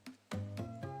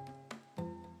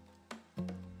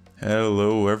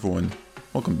Hello everyone,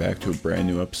 welcome back to a brand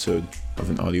new episode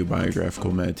of an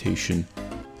autobiographical meditation.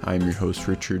 I'm your host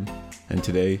Richard, and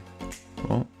today,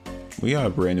 we got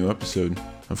a brand new episode,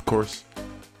 of course,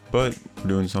 but we're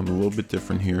doing something a little bit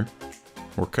different here.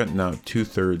 We're cutting out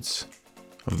 2/3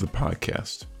 of the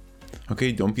podcast.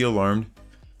 Okay, don't be alarmed,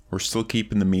 we're still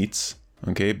keeping the meats,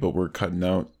 okay, but we're cutting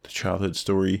out the childhood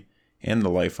story and the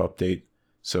life update.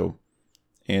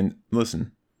 And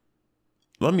listen,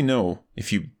 let me know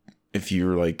if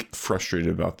you're like frustrated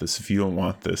about this, if you don't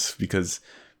want this, because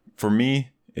for me,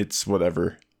 it's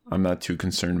whatever. I'm not too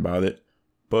concerned about it,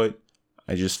 but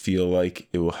I just feel like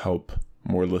it will help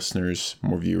more listeners,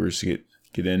 more viewers to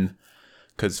get in,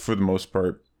 because for the most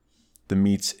part, the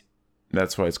meats,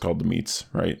 that's why it's called the meats,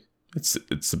 right? It's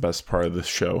the best part of the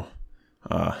show.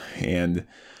 And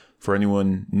for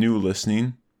anyone new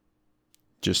listening,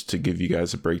 just to give you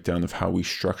guys a breakdown of how we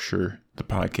structure the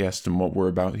podcast and what we're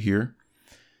about here.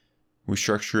 We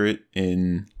structure it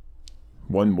in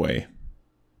one way,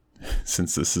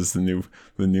 since this is the new,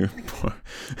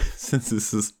 since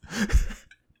this is,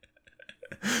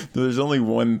 there's only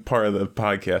one part of the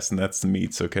podcast, and that's the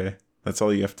meats, okay? That's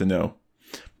all you have to know.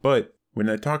 But when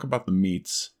I talk about the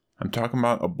meats, I'm talking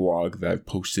about a blog that I've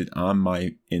posted on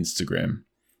my Instagram.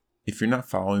 If you're not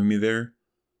following me there,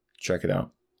 check it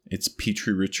out. It's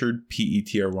Petry Richard,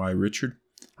 Petry Richard.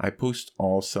 I post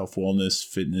all self-wellness,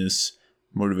 fitness,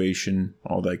 motivation,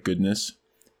 all that goodness.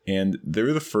 And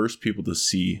they're the first people to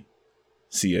see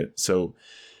it. So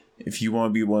if you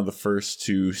want to be one of the first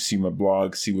to see my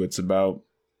blog, see what it's about,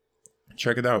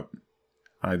 check it out.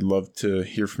 I'd love to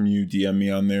hear from you. DM me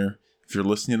on there. If you're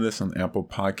listening to this on Apple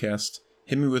Podcast,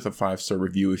 hit me with a 5-star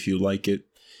review if you like it.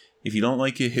 If you don't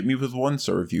like it, hit me with a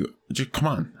 1-star review. Just come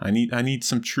on. I need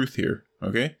some truth here.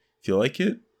 Okay? If you like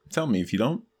it, tell me. If you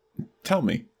don't, tell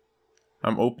me.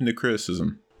 I'm open to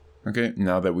criticism. Okay,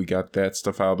 now that we got that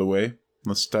stuff out of the way,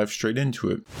 let's dive straight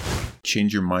into it.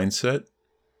 Change your mindset,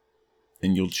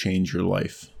 and you'll change your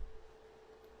life.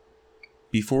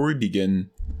 Before we begin,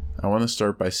 I want to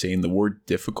start by saying the word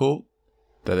difficult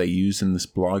that I use in this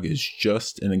blog is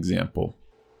just an example.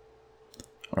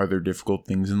 Are there difficult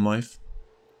things in life?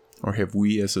 Or have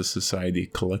we as a society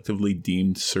collectively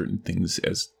deemed certain things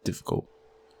as difficult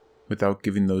without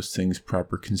giving those things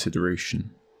proper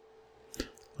consideration?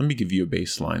 Let me give you a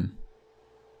baseline.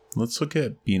 Let's look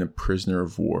at being a prisoner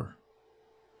of war.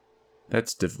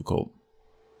 That's difficult.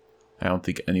 I don't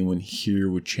think anyone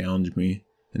here would challenge me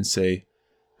and say,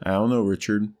 I don't know,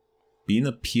 Richard, being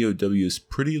a POW is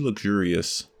pretty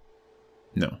luxurious.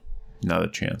 No, not a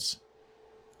chance.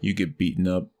 You get beaten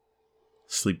up,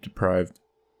 sleep deprived,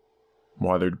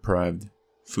 water deprived,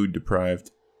 food deprived,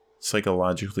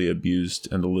 psychologically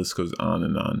abused, and the list goes on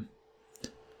and on.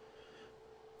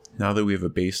 Now that we have a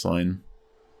baseline,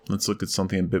 let's look at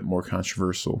something a bit more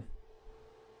controversial.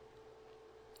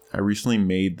 I recently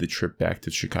made the trip back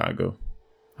to Chicago.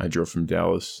 I drove from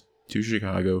Dallas to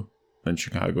Chicago, then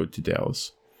Chicago to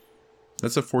Dallas.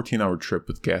 That's a 14-hour trip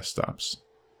with gas stops.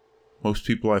 Most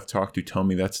people I've talked to tell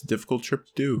me that's a difficult trip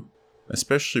to do,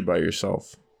 especially by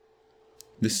yourself.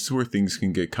 This is where things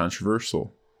can get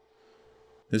controversial.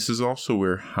 This is also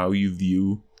where how you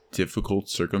view difficult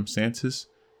circumstances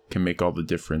can make all the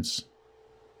difference.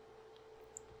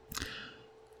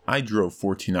 I drove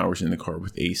 14 hours in the car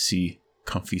with AC,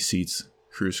 comfy seats,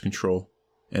 cruise control,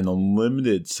 an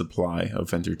unlimited supply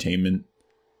of entertainment,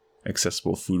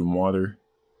 accessible food and water,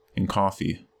 and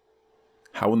coffee.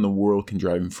 How in the world can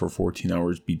driving for 14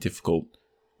 hours be difficult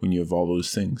when you have all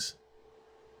those things?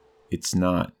 It's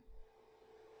not.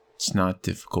 It's not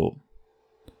difficult.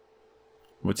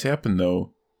 What's happened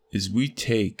though is we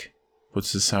take what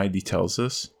society tells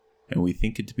us and we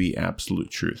think it to be absolute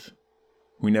truth.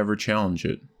 We never challenge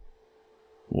it.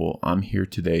 Well, I'm here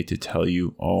today to tell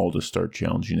you all to start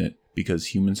challenging it,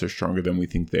 because humans are stronger than we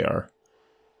think they are.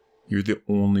 You're the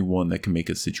only one that can make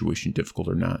a situation difficult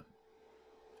or not.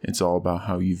 It's all about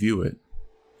how you view it.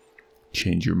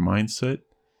 Change your mindset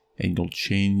and you'll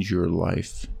change your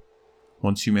life.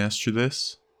 Once you master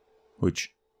this,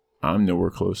 which I'm nowhere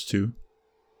close to,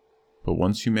 but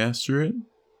once you master it,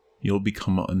 you'll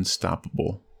become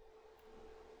unstoppable.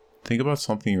 Think about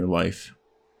something in your life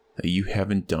that you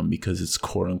haven't done because it's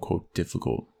quote-unquote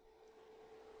difficult.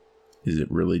 Is it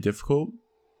really difficult?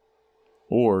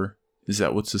 Or is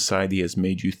that what society has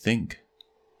made you think?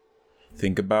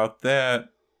 Think about that.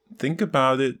 Think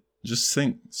about it. Just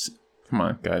think. Come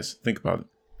on, guys. Think about it.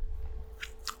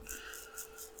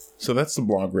 So that's the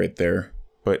blog right there.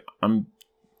 But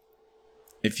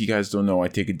if you guys don't know, I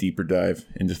take a deeper dive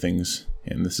into things.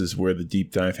 And this is where the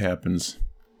deep dive happens.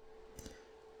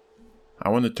 I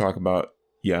want to talk about,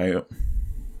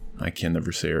 I can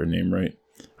never say her name right.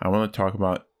 I want to talk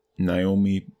about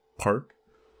Naomi Park.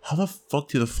 How the fuck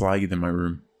did a fly get in my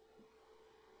room?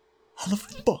 How the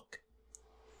fuck?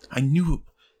 I knew.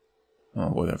 Oh,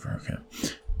 whatever. Okay.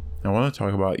 I want to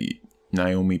talk about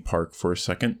Naomi Park for a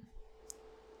second.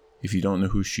 If you don't know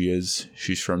who she is,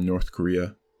 she's from North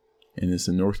Korea and is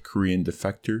a North Korean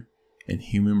defector and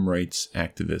human rights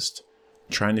activist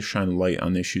trying to shine light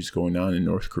on issues going on in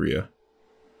North Korea.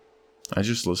 I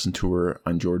just listened to her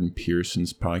on Jordan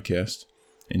Peterson's podcast,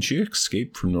 and she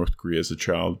escaped from North Korea as a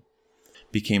child,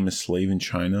 became a slave in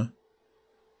China,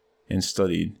 and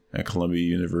studied at Columbia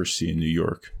University in New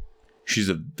York. She's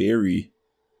a very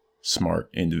smart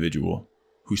individual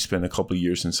who spent a couple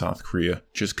years in South Korea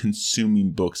just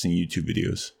consuming books and YouTube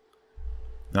videos.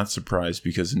 Not surprised,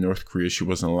 because in North Korea she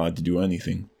wasn't allowed to do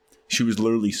anything. She was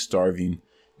literally starving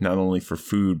not only for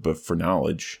food but for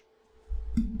knowledge.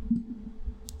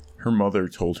 Her mother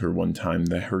told her one time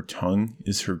that her tongue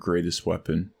is her greatest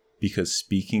weapon because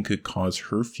speaking could cause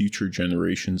her future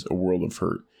generations a world of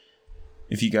hurt.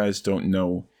 If you guys don't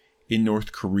know, in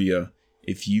North Korea,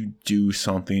 if you do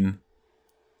something,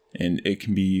 and it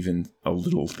can be even a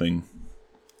little thing,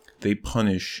 they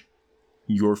punish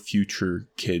your future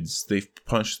kids. They've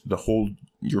punished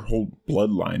your whole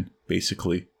bloodline,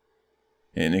 basically.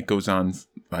 And it goes on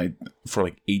for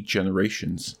like 8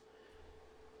 generations.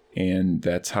 And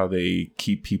that's how they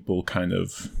keep people kind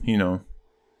of,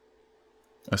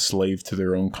 a slave to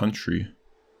their own country.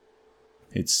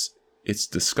 It's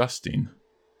disgusting.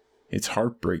 It's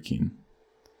heartbreaking.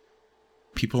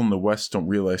 People in the West don't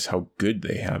realize how good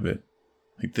they have it.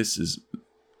 Like, this is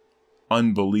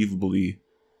unbelievably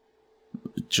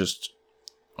just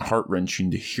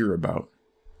heart-wrenching to hear about.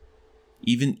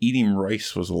 Even eating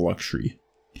rice was a luxury.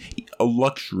 A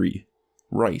luxury.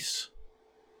 Rice.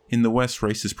 In the West,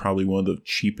 rice is probably one of the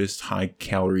cheapest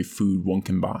high-calorie food one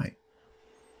can buy.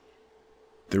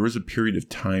 There was a period of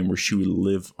time where she would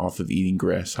live off of eating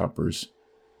grasshoppers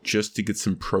just to get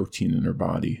some protein in her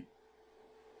body.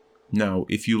 Now,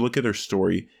 if you look at her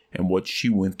story and what she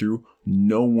went through,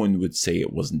 no one would say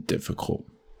it wasn't difficult.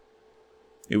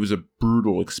 It was a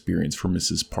brutal experience for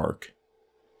Mrs. Park.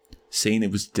 Saying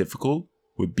it was difficult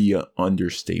would be an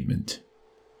understatement.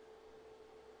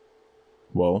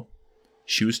 Well,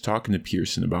 she was talking to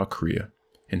Pearson about Korea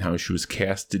and how she was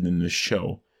casted in the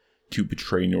show to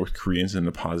portray North Koreans in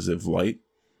a positive light.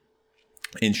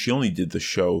 And she only did the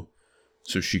show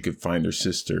so she could find her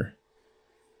sister.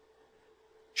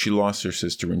 She lost her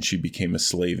sister when she became a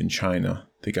slave in China.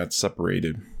 They got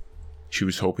separated. She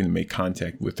was hoping to make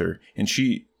contact with her, and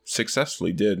she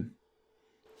successfully did.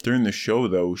 During the show,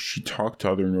 though, she talked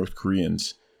to other North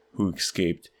Koreans who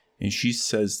escaped, and she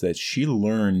says that she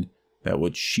learned that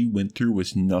what she went through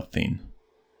was nothing.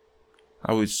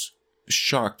 I was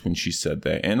shocked when she said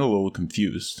that, and a little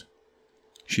confused.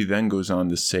 She then goes on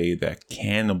to say that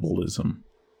cannibalism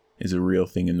is a real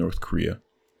thing in North Korea,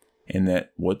 and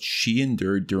that what she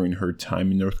endured during her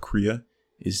time in North Korea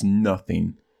is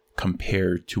nothing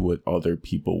compared to what other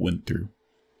people went through.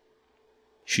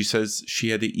 She says she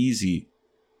had it easy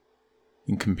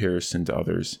in comparison to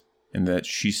others, and that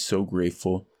she's so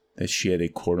grateful that she had a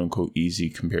quote-unquote easy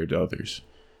compared to others.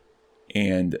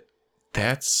 And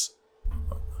that's...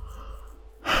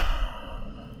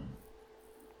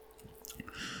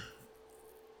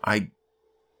 I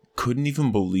couldn't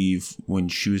even believe when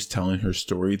she was telling her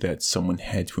story that someone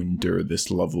had to endure this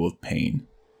level of pain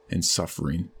and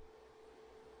suffering,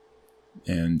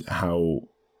 and how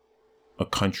a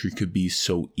country could be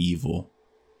so evil.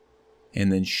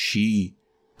 And then she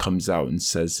comes out and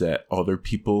says that other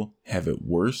people have it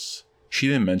worse. She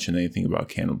didn't mention anything about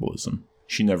cannibalism.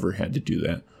 She never had to do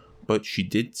that. But she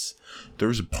did. There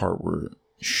was a part where,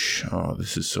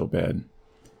 this is so bad.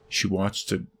 She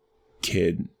watched a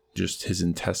kid, just his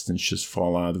intestines just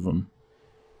fall out of him.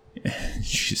 And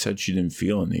she said she didn't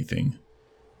feel anything,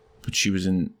 but she was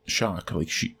in shock.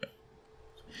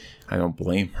 I don't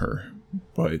blame her,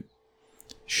 but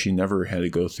she never had to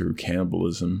go through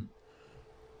cannibalism.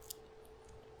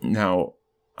 Now,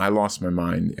 I lost my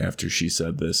mind after she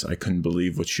said this. I couldn't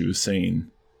believe what she was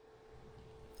saying.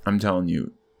 I'm telling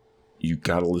you, you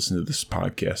gotta listen to this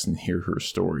podcast and hear her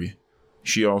story.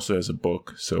 She also has a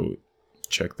book, so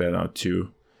check that out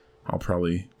too. I'll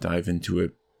probably dive into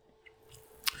it.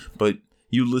 But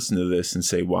you listen to this and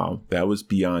say, wow, that was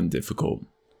beyond difficult.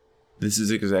 This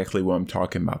is exactly what I'm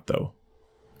talking about, though.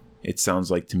 It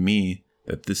sounds like to me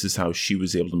that this is how she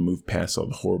was able to move past all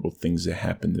the horrible things that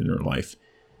happened in her life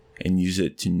and use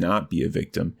it to not be a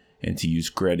victim and to use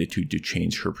gratitude to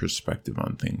change her perspective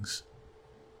on things.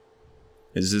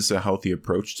 Is this a healthy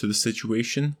approach to the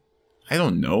situation? I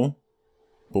don't know.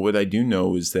 But what I do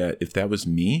know is that if that was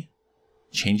me,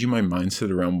 changing my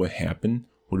mindset around what happened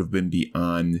would have been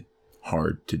beyond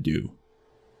hard to do.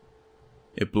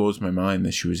 It blows my mind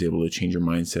that she was able to change her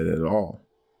mindset at all,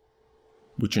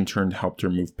 which in turn helped her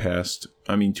move past,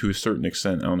 to a certain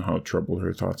extent, I don't know how troubled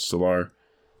her thoughts still are,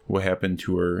 what happened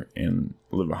to her, and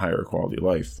live a higher quality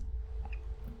life.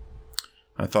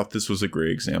 I thought this was a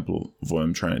great example of what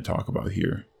I'm trying to talk about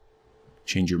here.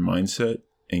 Change your mindset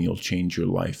and you'll change your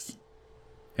life.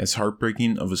 As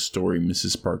heartbreaking of a story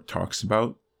Mrs. Park talks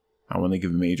about, I want to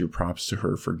give major props to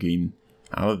her for getting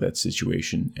out of that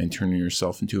situation and turning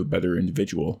herself into a better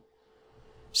individual.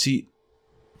 See,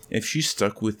 if she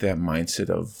stuck with that mindset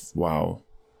of, wow,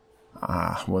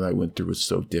 what I went through was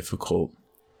so difficult,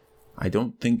 I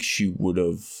don't think she would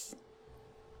have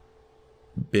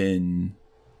been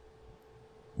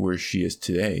where she is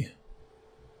today.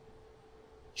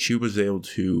 She was able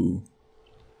to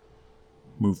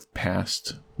move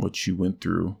past what she went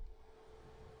through,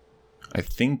 I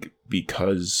think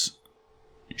because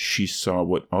she saw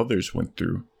what others went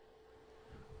through,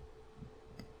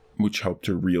 which helped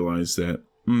her realize that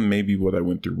maybe what I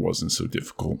went through wasn't so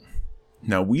difficult.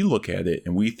 Now we look at it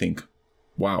and we think,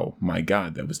 wow, my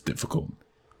God, that was difficult.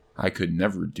 I could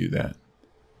never do that.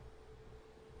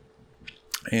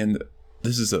 And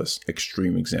this is an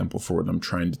extreme example for what I'm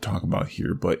trying to talk about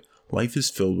here, but life is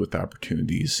filled with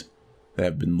opportunities that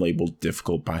have been labeled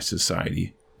difficult by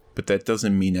society, but that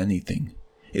doesn't mean anything.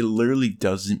 It literally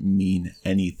doesn't mean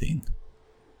anything.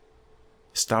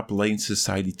 Stop letting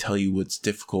society tell you what's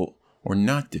difficult or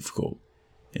not difficult.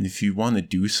 And if you want to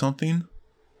do something,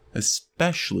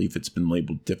 especially if it's been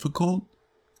labeled difficult,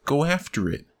 go after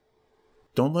it.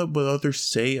 Don't let what others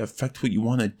say affect what you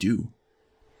want to do.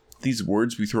 These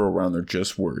words we throw around are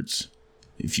just words.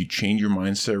 If you change your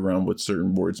mindset around what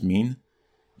certain words mean,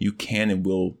 you can and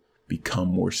will become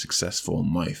more successful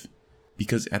in life.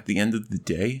 Because at the end of the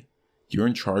day, you're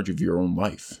in charge of your own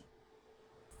life.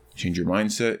 Change your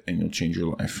mindset and you'll change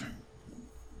your life.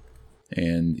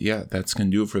 And yeah, that's going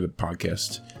to do it for the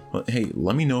podcast. But hey,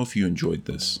 let me know if you enjoyed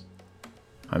this.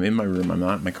 I'm in my room. I'm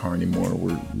not in my car anymore.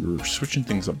 We're switching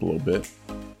things up a little bit,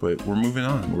 but we're moving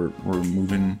on. We're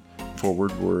moving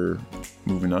forward. We're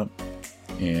moving up.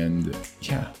 And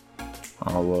yeah,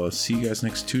 I'll see you guys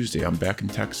next Tuesday. I'm back in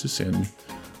Texas and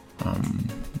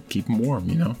keep them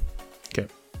warm, Okay,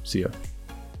 see ya.